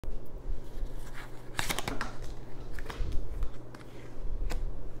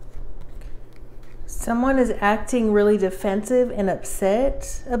Someone is acting really defensive and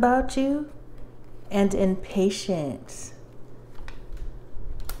upset about you and impatient.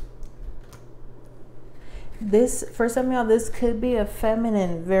 This, for some of y'all, this could be a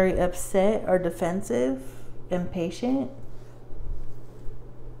feminine, very upset or defensive, impatient.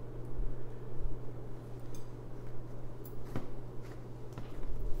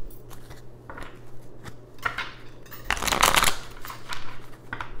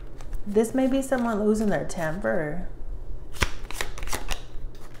 This may be someone losing their temper.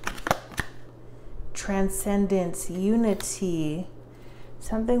 Transcendence, unity.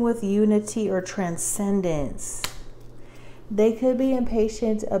 Something with unity or transcendence. They could be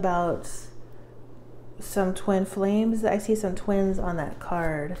impatient about some twin flames. I see some twins on that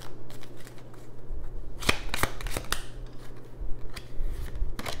card.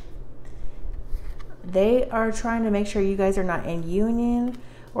 They are trying to make sure you guys are not in union,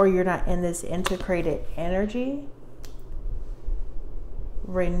 or you're not in this integrated energy.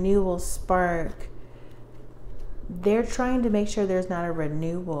 Renewal spark. They're trying to make sure there's not a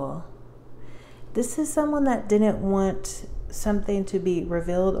renewal. This is someone that didn't want something to be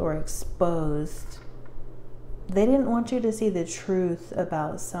revealed or exposed. They didn't want you to see the truth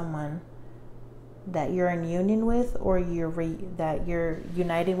about someone that you're in union with, or that you're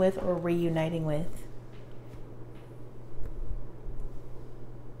uniting with or reuniting with.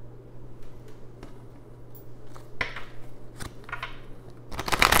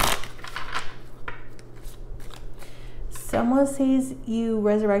 Someone sees you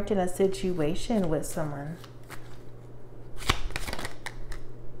resurrecting a situation with someone.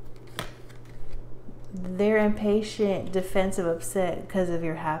 They're impatient, defensive, upset because of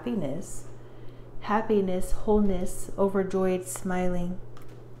your happiness. Happiness, wholeness, overjoyed, smiling.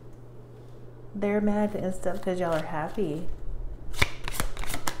 They're mad and stuff because y'all are happy.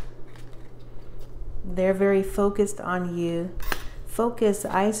 They're very focused on you. Focused,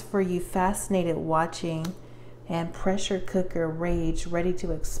 eyes for you, fascinated, watching. And pressure cooker, rage, ready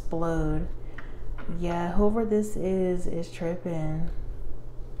to explode. Yeah, whoever this is tripping.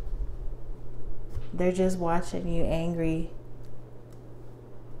 They're just watching you angry.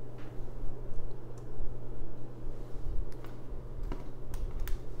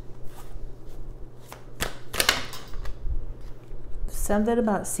 Something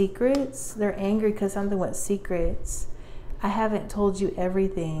about secrets. They're angry because something with secrets. I haven't told you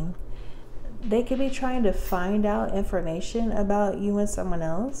everything. They could be trying to find out information about you and someone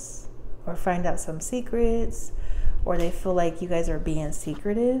else, or find out some secrets, or they feel like you guys are being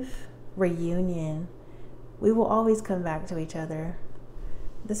secretive. Reunion. We will always come back to each other.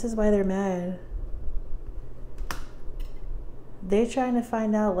 This is why they're mad. They're trying to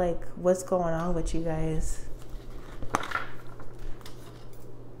find out like what's going on with you guys.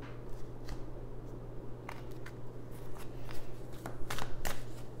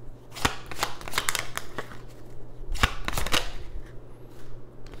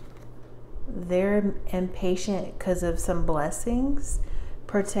 They're impatient because of some blessings,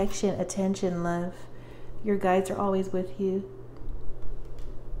 protection, attention, love. Your guides are always with you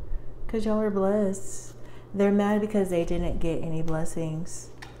because y'all are blessed. They're mad because they didn't get any blessings,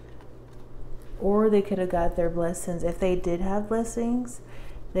 or they could have got their blessings. If they did have blessings,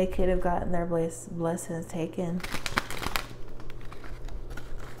 they could have gotten their blessings taken.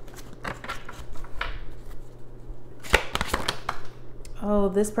 Oh,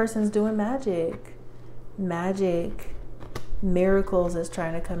 this person's doing magic. Magic. Miracles is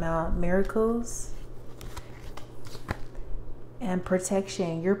trying to come out. Miracles. And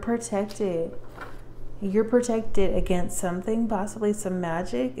protection. You're protected. You're protected against something, possibly some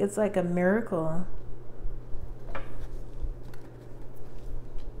magic. It's like a miracle.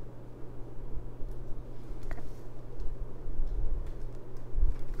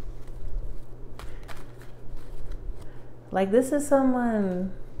 Like, this is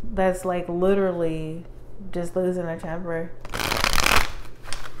someone that's like literally just losing their temper.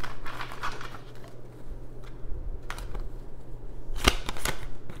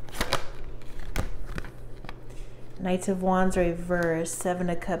 Knight of Wands reverse, Seven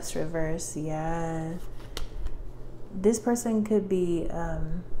of Cups reverse. Yeah. This person could be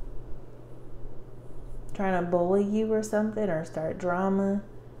trying to bully you or something, or start drama.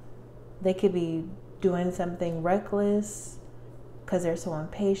 They could be doing something reckless because they're so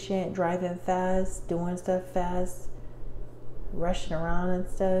impatient, driving fast, doing stuff fast, rushing around and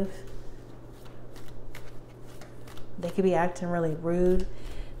stuff. They could be acting really rude.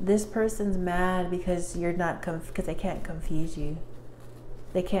 This person's mad because you're not because they can't confuse you.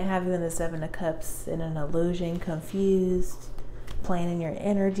 They can't have you in the Seven of Cups in an illusion, confused, playing in your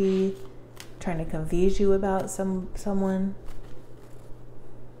energy. trying to confuse you about someone.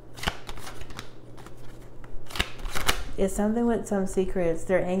 It's something with some secrets.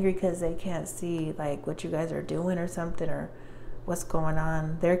 They're angry because they can't see like what you guys are doing or something, or what's going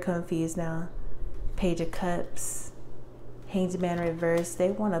on. They're confused now. Page of Cups, Hanged Man reversed.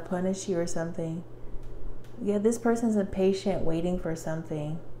 They want to punish you or something. Yeah, this person's impatient, waiting for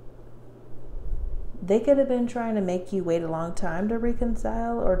something. They could have been trying to make you wait a long time to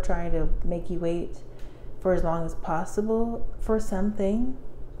reconcile, or trying to make you wait for as long as possible for something,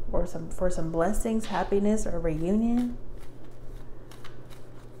 or for some blessings, happiness, or reunion.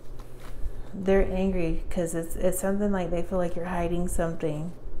 They're angry because it's something like they feel like you're hiding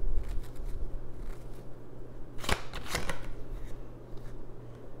something.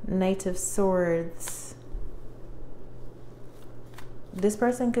 Knight of Swords. This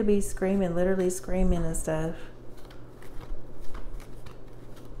person could be screaming, literally screaming and stuff.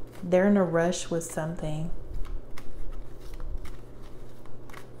 They're in a rush with something.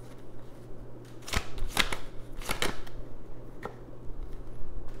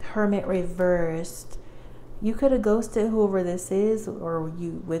 Hermit reversed. You could have ghosted whoever this is, or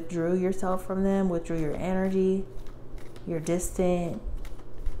you withdrew yourself from them, withdrew your energy. You're distant.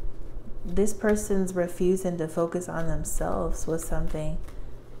 This person's refusing to focus on themselves with something.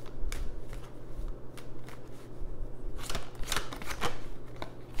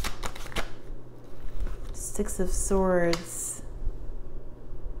 Six of Swords.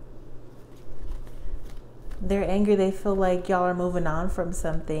 They're angry. They feel like y'all are moving on from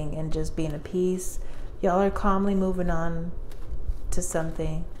something and just being at peace. Y'all are calmly moving on to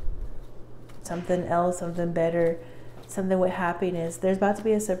something. Something else, something better, something with happiness. There's about to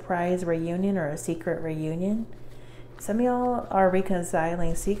be a surprise reunion or a secret reunion. Some of y'all are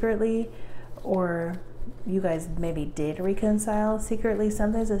reconciling secretly, or you guys maybe did reconcile secretly.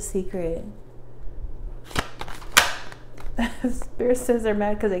 Something's a secret. Spirit says they're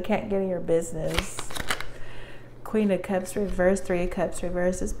mad because they can't get in your business. Queen of Cups reversed, Three of Cups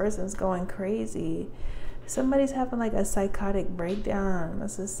reversed. This person's going crazy. Somebody's having like a psychotic breakdown.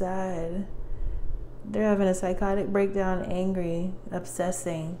 This is sad. They're having a psychotic breakdown, angry,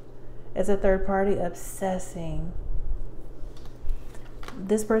 obsessing. It's a third party obsessing.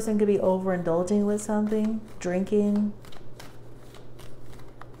 This person could be overindulging with something, drinking,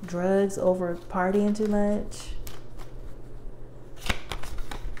 drugs, over partying too much.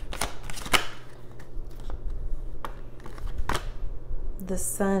 The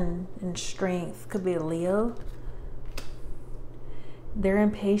Sun in strength could be a Leo. They're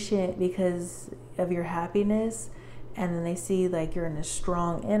impatient because of your happiness, and then they see like you're in a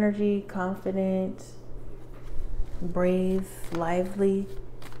strong energy, confident, brave, lively,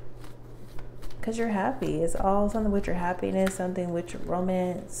 because you're happy. It's all something with your happiness, something with your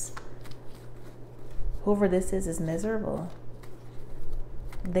romance. Whoever this is miserable.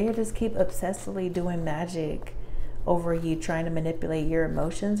 They just keep obsessively doing magic over you, trying to manipulate your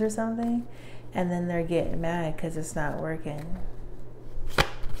emotions or something, and then they're getting mad because it's not working.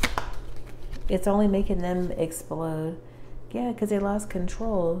 It's only making them explode. Yeah, because they lost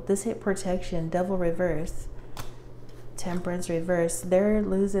control. This hit protection, Devil reverse, Temperance reverse. They're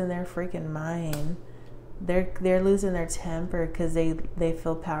losing their freaking mind. They're losing their temper because they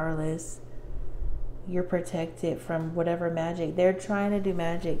feel powerless. You're protected from whatever magic. They're trying to do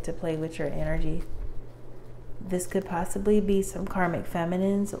magic to play with your energy. This could possibly be some karmic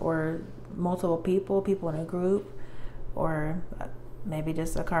feminines, or multiple people in a group, or maybe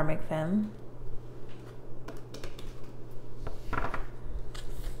just a karmic femme.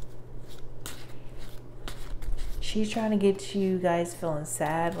 She's trying to get you guys feeling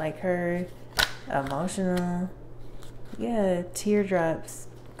sad like her, emotional. Yeah, teardrops,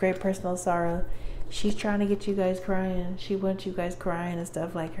 great personal sorrow. She's trying to get you guys crying. She wants you guys crying and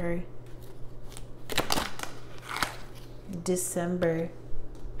stuff like her. December.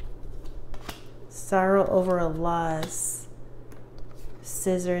 Sorrow over a loss.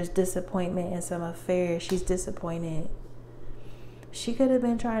 Scissors, disappointment in some affair. She's disappointed. She could have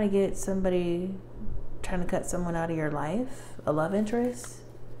been trying to get somebody, trying to cut someone out of your life, a love interest.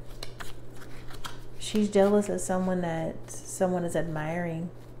 She's jealous of someone that someone is admiring.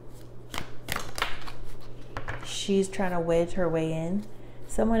 She's trying to wedge her way in.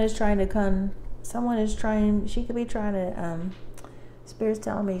 Someone is trying to come. She could be trying to, Spirit's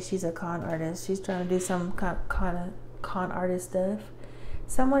telling me she's a con artist. She's trying to do some con artist stuff.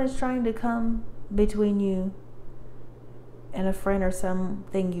 Someone is trying to come between you and a friend or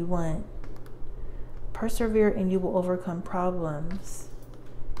something you want. Persevere and you will overcome problems.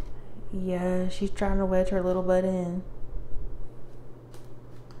 Yeah, she's trying to wedge her little butt in.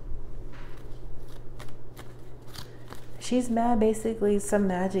 She's mad. Basically, some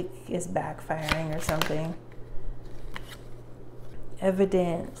magic is backfiring or something.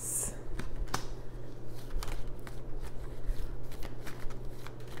 Evidence.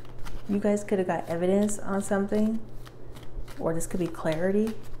 You guys could have got evidence on something, or this could be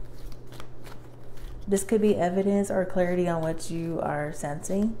clarity. This could be evidence or clarity on what you are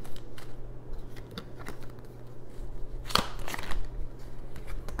sensing.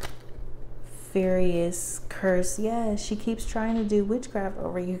 Furious, curse. Yeah, she keeps trying to do witchcraft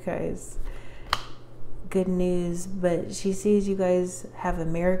over you guys. Good news, but she sees you guys have a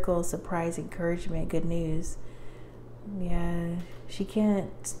miracle, surprise, encouragement, good news. Yeah, she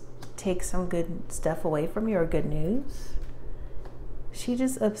can't take some good stuff away from you or good news. She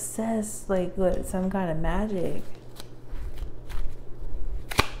just obsessed like with some kind of magic.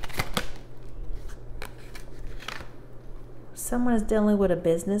 Someone is dealing with a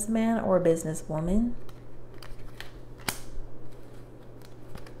businessman or a businesswoman.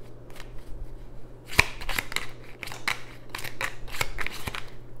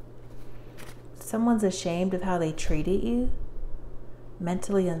 Someone's ashamed of how they treated you.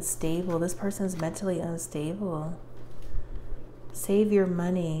 Mentally unstable. This person's mentally unstable. Save your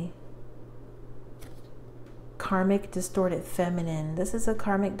money. Karmic distorted feminine. This is a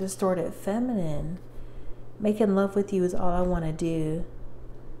karmic distorted feminine. Making love with you is all I want to do.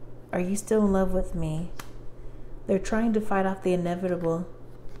 Are you still in love with me? They're trying to fight off the inevitable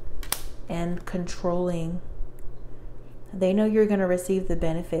and controlling. They know you're going to receive the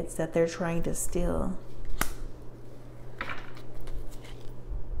benefits that they're trying to steal.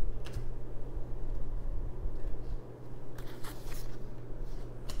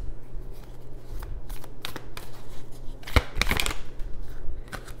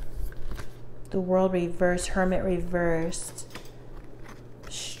 The World reversed, Hermit reversed,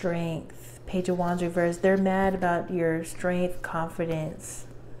 Strength, Page of Wands reversed. They're mad about your strength, confidence.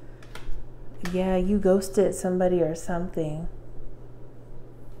 Yeah, you ghosted somebody or something.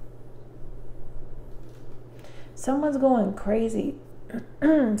 Someone's going crazy.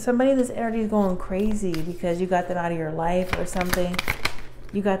 Somebody in this energy is going crazy because you got them out of your life or something.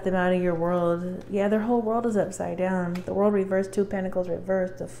 You got them out of your world. Yeah, their whole world is upside down. The World reversed, Two of Pentacles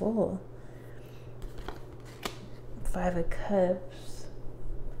reversed, the Fool. Five of Cups.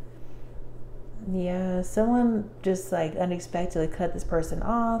 Yeah, someone just like unexpectedly cut this person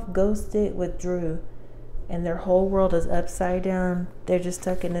off, ghosted, withdrew, and their whole world is upside down. They're just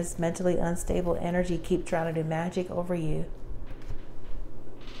stuck in this mentally unstable energy, keep trying to do magic over you.